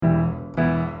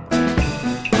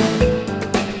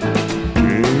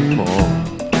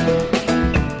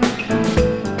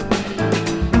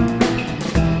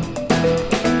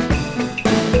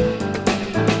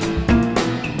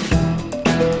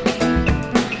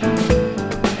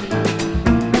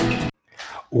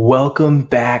Welcome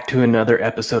back to another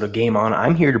episode of Game On.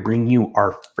 I'm here to bring you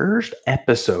our first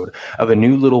episode of a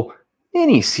new little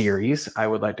mini series, I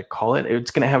would like to call it.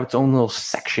 It's going to have its own little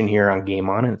section here on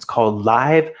Game On, and it's called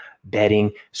Live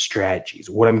Betting Strategies.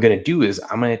 What I'm going to do is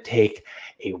I'm going to take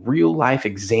a real life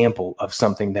example of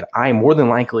something that I more than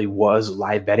likely was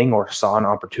live betting or saw an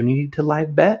opportunity to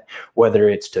live bet, whether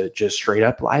it's to just straight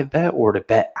up live bet or to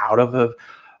bet out of a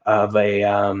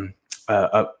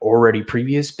already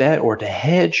previous bet, or to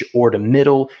hedge, or to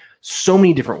middle. So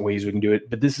many different ways we can do it,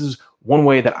 but this is one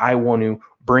way that I want to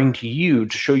bring to you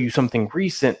to show you something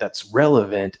recent that's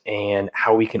relevant and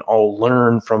how we can all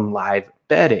learn from live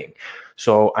betting.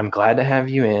 So I'm glad to have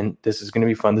you in. This is going to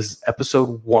be fun. This is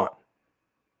episode 1.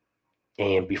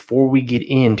 And before we get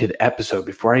into the episode,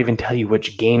 before I even tell you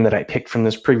which game that I picked from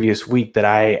this previous week that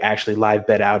I actually live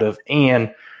bet out of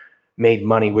and made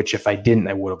money, which if I didn't,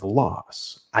 I would have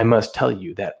lost, I must tell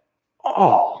you that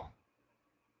all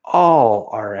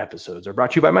our episodes are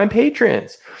brought to you by my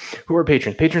patrons. Who are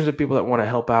patrons? Patrons are people that want to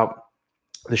help out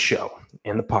the show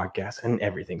and the podcast and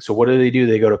everything. So what do?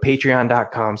 They go to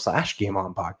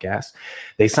patreon.com/GameOnPodcast.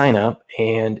 They sign up,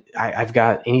 and I've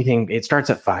got anything. It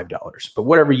starts at $5, but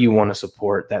whatever you want to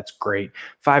support, that's great.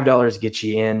 $5 gets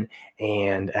you in,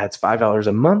 and that's $5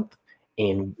 a month.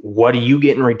 And what do you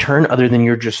get in return other than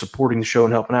you're just supporting the show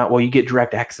and helping out? Well, you get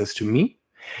direct access to me.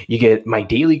 You get my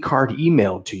daily card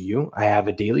emailed to you. I have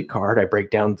a daily card. I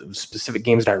break down the specific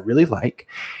games that I really like.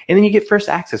 And then you get first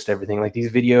access to everything, like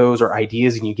these videos or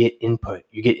ideas, and you get input.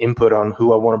 You get input on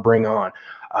who I want to bring on,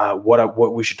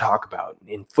 what we should talk about.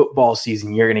 In football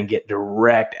season, you're going to get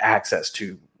direct access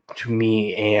to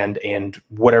me and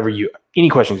whatever any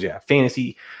questions you have,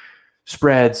 fantasy,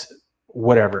 spreads,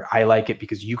 whatever. I like it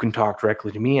because you can talk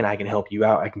directly to me and I can help you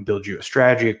out. I can build you a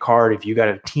strategy, a card. If you got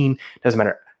a team, doesn't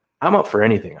matter. I'm up for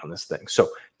anything on this thing. So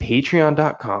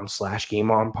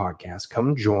patreon.com/GameOnPodcast.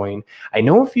 Come join. I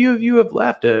know a few of you have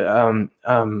left.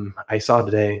 I saw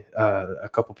today a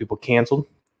couple people canceled.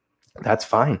 That's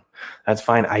fine. That's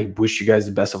fine. I wish you guys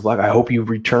the best of luck. I hope you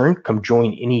return. Come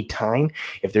join anytime.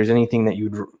 If there's anything that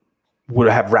you would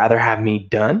have rather have me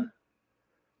done,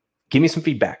 give me some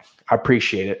feedback. I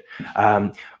appreciate it.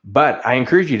 But I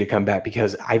encourage you to come back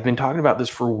because I've been talking about this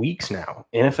for weeks now.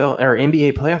 NFL or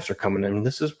NBA playoffs are coming, and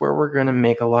this is where we're going to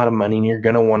make a lot of money, and you're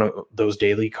going to want those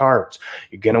daily cards.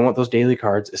 You're going to want those daily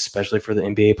cards, especially for the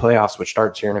NBA playoffs, which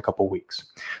starts here in a couple weeks.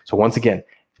 So once again,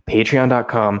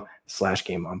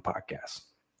 patreon.com/GameOnPodcast.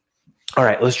 All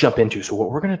right, let's jump into. So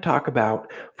what we're going to talk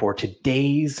about for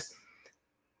today's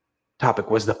topic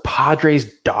was the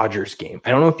Padres-Dodgers game. I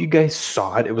don't know if you guys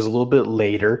saw it. It was a little bit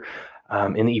later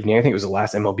in the evening. I think it was the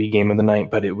last MLB game of the night,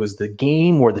 but it was the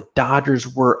game where the Dodgers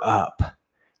were up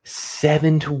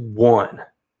 7-1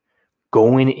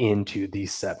 going into the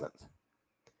 7th.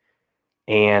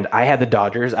 And I had the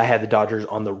Dodgers.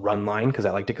 On the run line because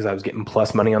I liked it because I was getting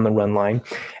plus money on the run line.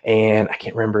 And I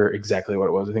can't remember exactly what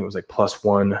it was. I think it was like plus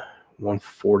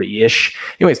 140-ish.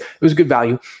 Anyways, it was good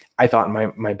value. I thought,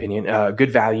 in my opinion,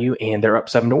 good value, and they're up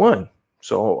 7-1.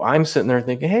 So I'm sitting there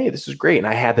thinking, hey, this is great. And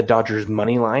I had the Dodgers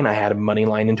money line. I had a money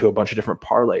line into a bunch of different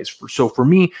parlays. So for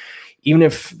me, even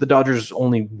if the Dodgers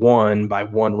only won by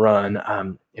one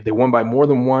run, if they won by more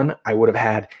than one, I would have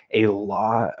had a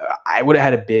lot. I would have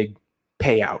had a big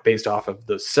payout based off of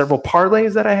the several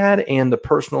parlays that I had and the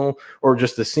personal or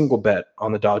just the single bet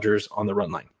on the Dodgers on the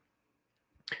run line.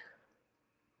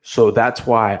 So that's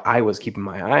why I was keeping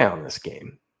my eye on this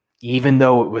game, even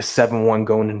though it was 7-1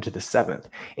 going into the 7th.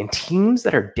 And teams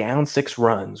that are down 6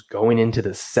 runs going into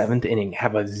the 7th inning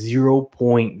have a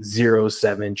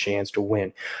 0.07 chance to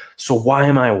win. So why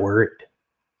am I worried?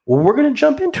 Well, we're going to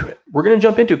jump into it.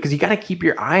 Because you got to keep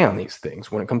your eye on these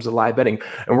things when it comes to live betting,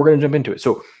 and we're going to jump into it.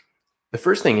 So the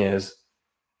first thing is,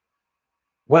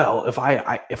 well, if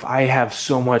I have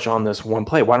so much on this one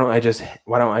play, why don't I just hedge?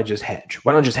 Why don't I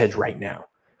just hedge right now?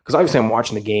 Because obviously I'm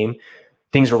watching the game.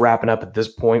 Things are wrapping up at this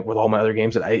point with all my other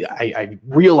games that I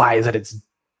realize that it's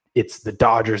the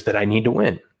Dodgers that I need to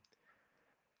win.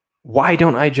 Why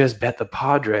don't I just bet the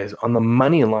Padres on the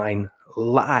money line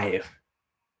live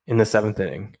in the 7th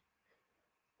inning?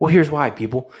 Well, here's why,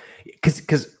 people.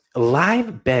 Because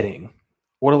live betting,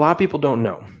 what a lot of people don't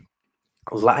know,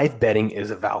 live betting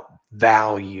is about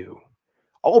value.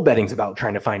 All betting is about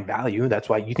trying to find value. That's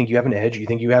why you think you have an edge, you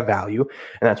think you have value,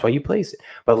 and that's why you place it.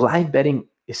 But live betting,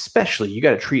 especially, you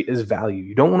got to treat as value.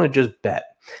 You don't want to just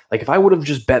bet. Like if I would have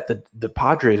just bet the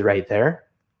Padres right there,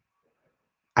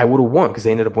 I would have won because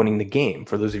they ended up winning the game.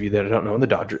 For those of you that don't know,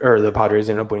 the Padres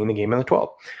ended up winning the game in the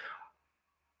 12th.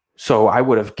 So I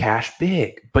would have cashed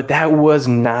big, but that was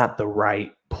not the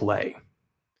right play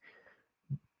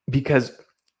because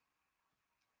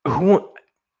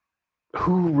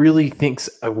who really thinks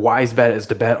a wise bet is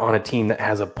to bet on a team that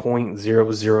has a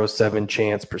 0.007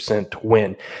 chance percent to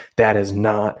win? That is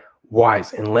not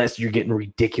wise unless you're getting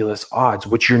ridiculous odds,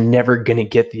 which you're never going to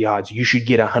get the odds. You should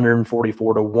get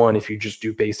 144 to 1 if you just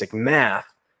do basic math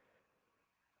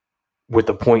with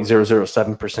a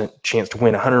 0.007% chance to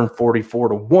win, 144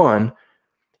 to 1,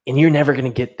 and you're never going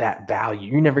to get that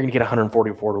value. You're never going to get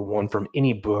 144 to 1 from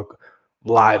any book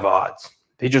live odds.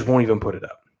 They just won't even put it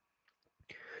up.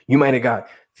 You might have got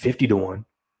 50 to 1.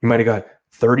 You might have got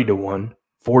 30 to 1,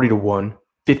 40 to 1,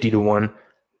 50 to 1.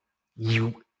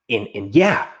 And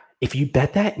yeah, if you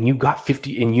bet that and you got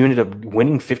 50 and you ended up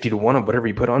winning 50 to 1 on whatever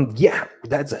you put on, yeah,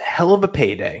 that's a hell of a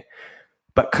payday.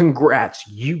 But congrats,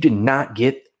 you did not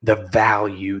get the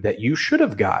value that you should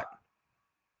have got.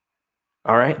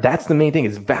 All right, that's the main thing,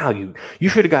 is value. You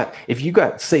should have got, if you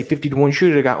got, say, 50 to 1, you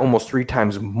should have got almost 3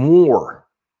 times more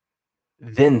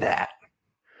than that.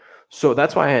 So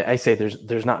that's why I say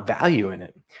there's not value in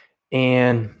it.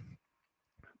 And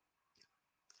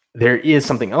there is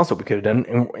something else that we could have done,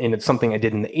 and it's something I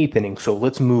did in the 8th inning. So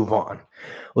let's move on.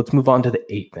 Let's move on to the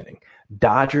 8th inning.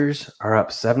 Dodgers are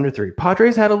up 7-3.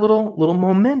 Padres had a little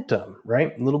momentum,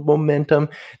 right? A little momentum.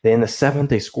 Then in the 7th,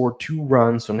 they scored 2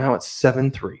 runs. So now it's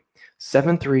 7-3.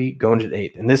 7-3 going to the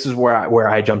 8th. And this is where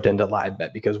I jumped into live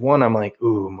bet, because one, I'm like,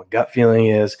 ooh, my gut feeling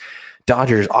is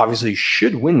Dodgers obviously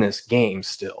should win this game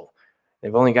still.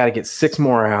 They've only got to get 6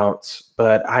 more outs,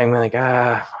 but I'm like,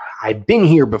 I've been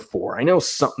here before. I know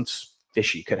something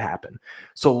fishy could happen.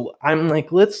 So I'm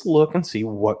like, let's look and see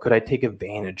what could I take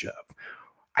advantage of.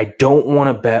 I don't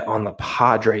want to bet on the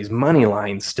Padres money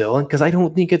line still, because I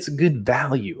don't think it's a good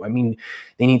value. I mean,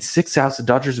 they need 6 outs. The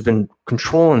Dodgers have been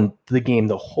controlling the game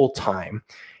the whole time.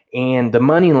 And the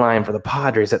money line for the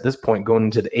Padres at this point going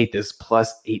into the 8th is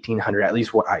plus 1,800, at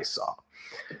least what I saw.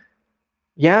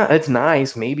 Yeah, it's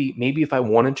nice. Maybe if I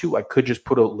wanted to, I could just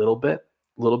put a little bit,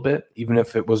 even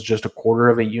if it was just a quarter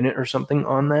of a unit or something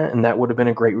on that, and that would have been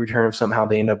a great return if somehow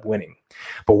they end up winning.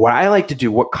 But what I like to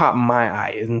do, what caught my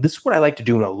eye, and this is what I like to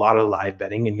do in a lot of live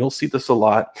betting, and you'll see this a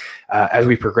lot as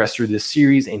we progress through this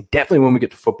series, and definitely when we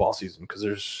get to football season, because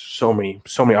there's so many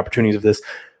opportunities of this.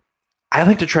 I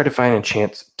like to try to find a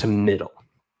chance to middle.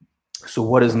 So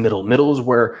what is middle? Middle is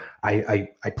where I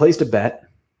placed a bet,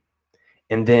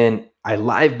 and then I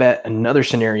live bet another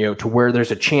scenario to where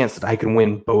there's a chance that I can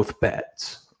win both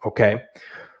bets. Okay.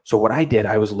 So what I did,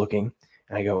 I was looking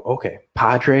and I go, okay,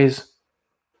 Padres,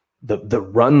 the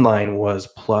run line was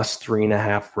plus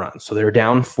 3.5 runs. So they're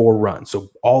down 4 runs.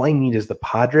 So all I need is the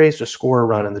Padres to score a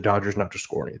run and the Dodgers not to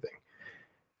score anything.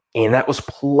 And that was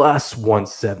plus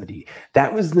 170.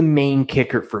 That was the main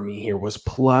kicker for me here, was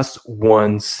plus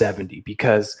 170,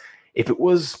 because if it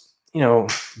was,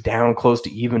 down close to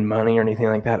even money or anything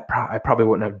like that, I probably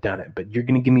wouldn't have done it. But you're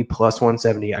going to give me plus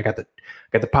 170. I got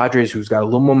the Padres, who's got a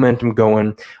little momentum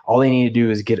going. All they need to do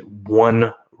is get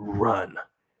 1 run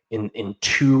in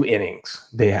 2 innings.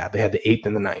 They had the 8th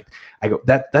and the 9th. I go,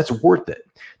 that's worth it.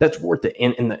 That's worth it.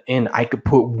 And in the end, I could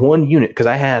put 1 unit, because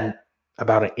I had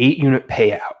about an 8-unit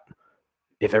payout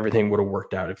if everything would have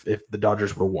worked out, if the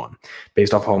Dodgers were won,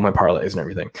 based off all my parlays and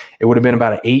everything. It would have been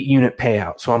about an 8-unit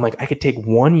payout. So I'm like, I could take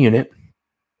 1 unit,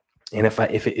 and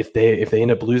if they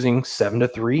end up losing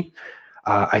 7-3,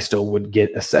 I still would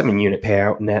get a 7-unit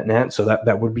payout net. So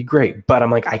that would be great. But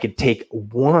I'm like, I could take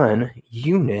 1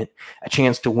 unit, a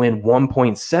chance to win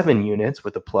 1.7 units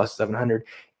with a plus 700,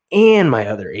 and my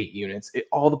other 8 units.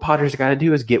 All the Padres got to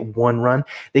do is get 1 run.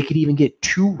 They could even get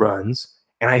 2 runs,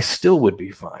 and I still would be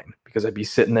fine, because I'd be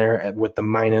sitting there with the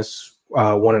minus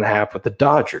 1.5 with the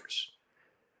Dodgers.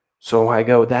 So I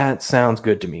go, that sounds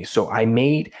good to me. So I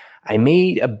made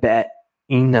a bet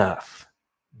enough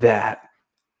that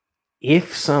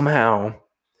if somehow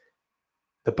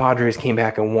the Padres came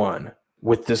back and won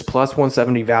with this plus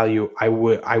 170 value, I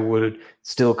would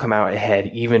still come out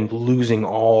ahead, even losing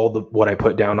all what I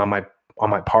put down on my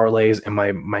parlays and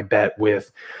my bet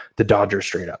with the Dodgers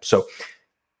straight up. So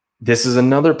this is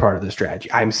another part of the strategy.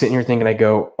 I'm sitting here thinking, I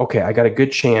go, okay, I got a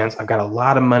good chance. I've got a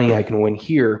lot of money I can win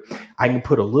here. I can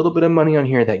put a little bit of money on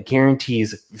here that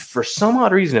guarantees, for some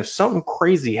odd reason, if something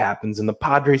crazy happens and the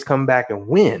Padres come back and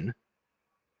win,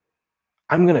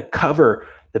 I'm going to cover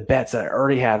the bets that I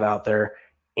already have out there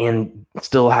and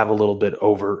still have a little bit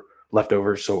left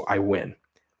over, so I win,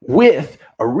 with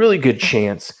a really good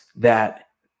chance that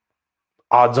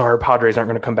odds are Padres aren't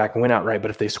going to come back and win outright.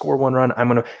 But if they score 1 run, I'm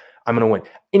going to win.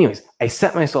 Anyways, I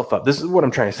set myself up. This is what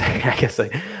I'm trying to say. I guess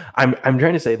I'm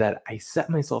trying to say that I set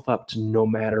myself up to, no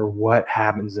matter what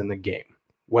happens in the game,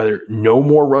 whether no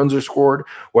more runs are scored,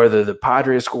 whether the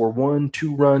Padres score 1,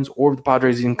 2 runs, or the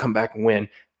Padres even come back and win,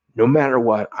 no matter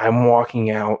what, I'm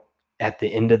walking out at the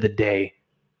end of the day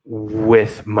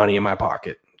with money in my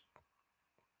pocket.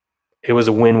 It was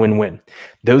a win-win-win.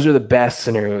 Those are the best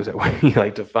scenarios that we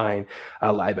like to find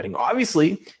live betting.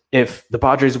 Obviously, if the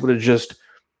Padres would have just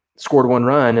scored one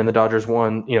run and the Dodgers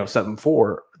won,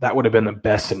 7-4, that would have been the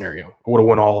best scenario. It would have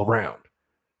won all around.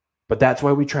 But that's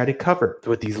why we try to cover.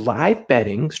 With these live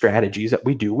betting strategies that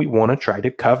we do, we want to try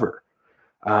to cover.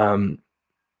 And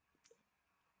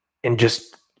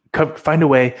just find a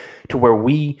way to where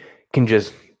we can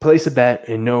just place a bet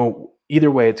and know either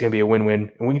way it's going to be a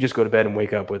win-win, and we can just go to bed and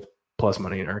wake up with plus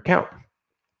money in our account.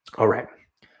 All right.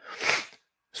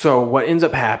 So what ends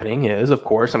up happening is, of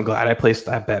course, I'm glad I placed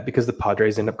that bet because the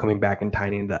Padres end up coming back and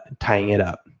tying it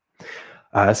up.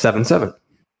 7-7,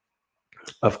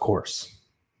 of course.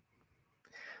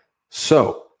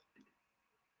 So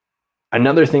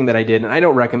another thing that I did, and I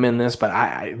don't recommend this,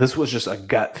 but this was just a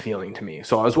gut feeling to me.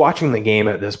 So I was watching the game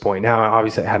at this point. Now,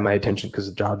 obviously, I had my attention because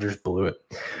the Dodgers blew it.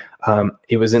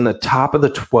 It was in the top of the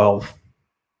 12th.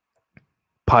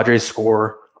 Padres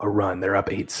score a run. They're up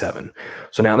 8-7.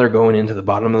 So now they're going into the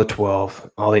bottom of the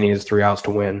 12th. All they need is 3 outs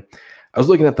to win. I was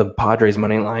looking at the Padres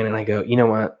money line, and I go, you know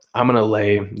what? I'm going to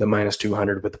lay the minus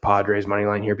 200 with the Padres money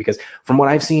line here because from what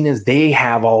I've seen is they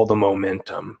have all the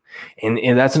momentum.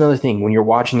 And that's another thing. When you're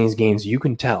watching these games, you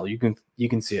can tell. You can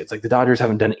see it. It's like the Dodgers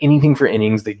haven't done anything for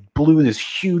innings. They blew this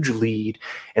huge lead,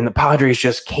 and the Padres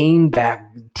just came back.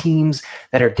 Teams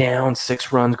that are down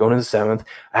 6 runs going to the 7th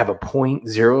have a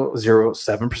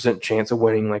 0.007% chance of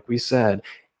winning, like we said,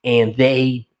 and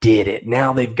they did it.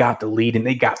 Now they've got the lead, and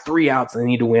they got 3 outs, and they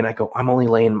need to win. I go, I'm only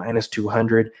laying minus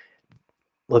 200.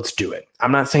 Let's do it.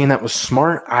 I'm not saying that was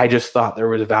smart. I just thought there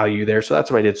was value there, so that's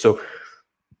what I did. So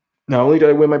not only did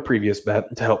I win my previous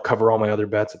bet to help cover all my other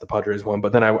bets that the Padres won,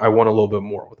 but then I won a little bit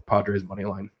more with the Padres money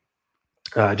line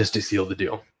just to seal the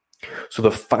deal. So the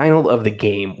final of the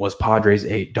game was Padres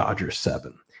 8, Dodgers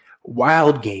 7.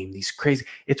 Wild game. These crazy.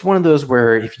 It's one of those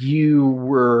where if you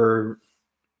were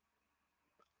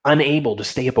unable to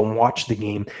stay up and watch the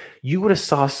game, you would have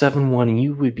saw 7-1 and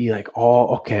you would be like,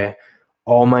 oh, okay,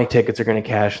 all my tickets are going to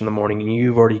cash in the morning, and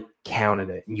you've already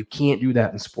counted it. And you can't do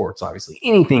that in sports, obviously.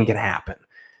 Anything can happen.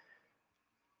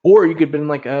 Or you could have been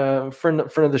like a friend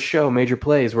of the show, Major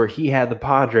Plays, where he had the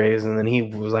Padres, and then he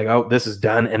was like, oh, this is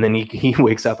done. And then he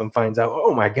wakes up and finds out,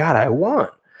 oh, my God, I won.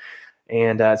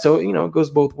 And so, it goes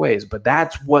both ways. But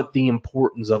that's what the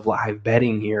importance of live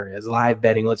betting here is. Live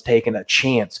betting, let's take a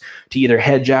chance to either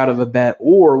hedge out of a bet,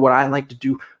 or what I like to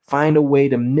do, find a way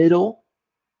to middle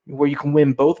where you can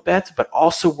win both bets, but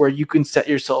also where you can set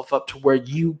yourself up to where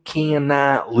you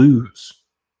cannot lose.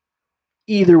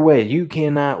 Either way, you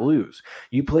cannot lose.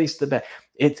 You place the bet.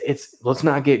 It's let's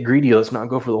not get greedy. Let's not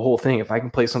go for the whole thing. If I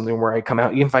can play something where I come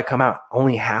out, even if I come out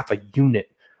only half a unit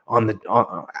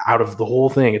out of the whole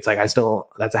thing, it's like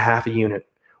that's a half a unit.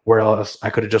 Where else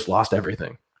I could have just lost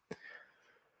everything.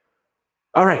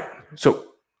 All right. So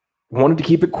wanted to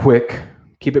keep it quick,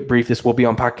 keep it brief. This will be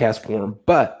on podcast form,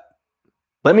 but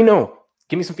let me know.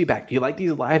 Give me some feedback. Do you like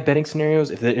these live betting scenarios?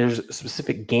 If there's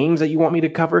specific games that you want me to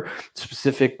cover,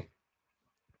 specific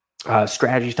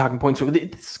strategies, talking points. So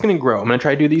it's going to grow. I'm going to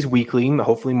try to do these weekly,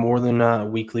 hopefully more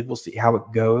than weekly. We'll see how it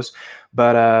goes.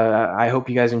 But I hope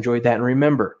you guys enjoyed that. And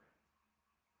remember,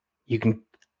 you can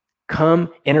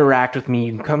come interact with me.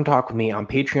 You can come talk with me on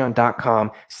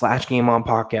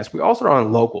patreon.com/GameOnPodcast. We also are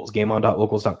on Locals,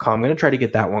 gameon.locals.com. I'm going to try to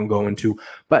get that one going too.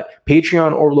 But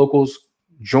Patreon or Locals,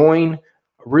 join.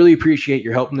 I really appreciate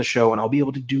your help in the show, and I'll be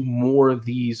able to do more of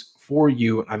these for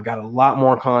you. I've got a lot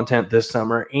more content this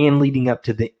summer and leading up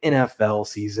to the NFL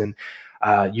season.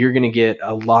 You're going to get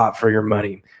a lot for your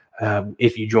money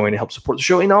if you join to help support the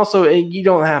show. And also, you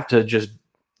don't have to just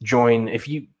join if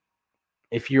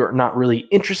you're not really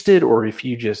interested, or if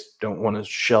you just don't want to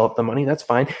shell up the money. That's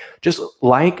fine. Just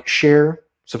like, share,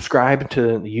 subscribe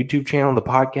to the YouTube channel, the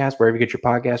podcast, wherever you get your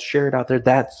podcast. Share it out there.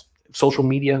 That's social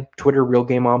media, Twitter, Real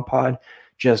Game On Pod.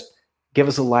 Just give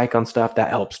us a like on stuff. That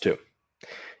helps too.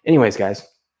 Anyways, guys,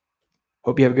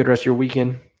 hope you have a good rest of your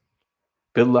weekend.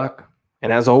 Good luck.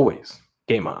 And as always,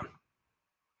 game on.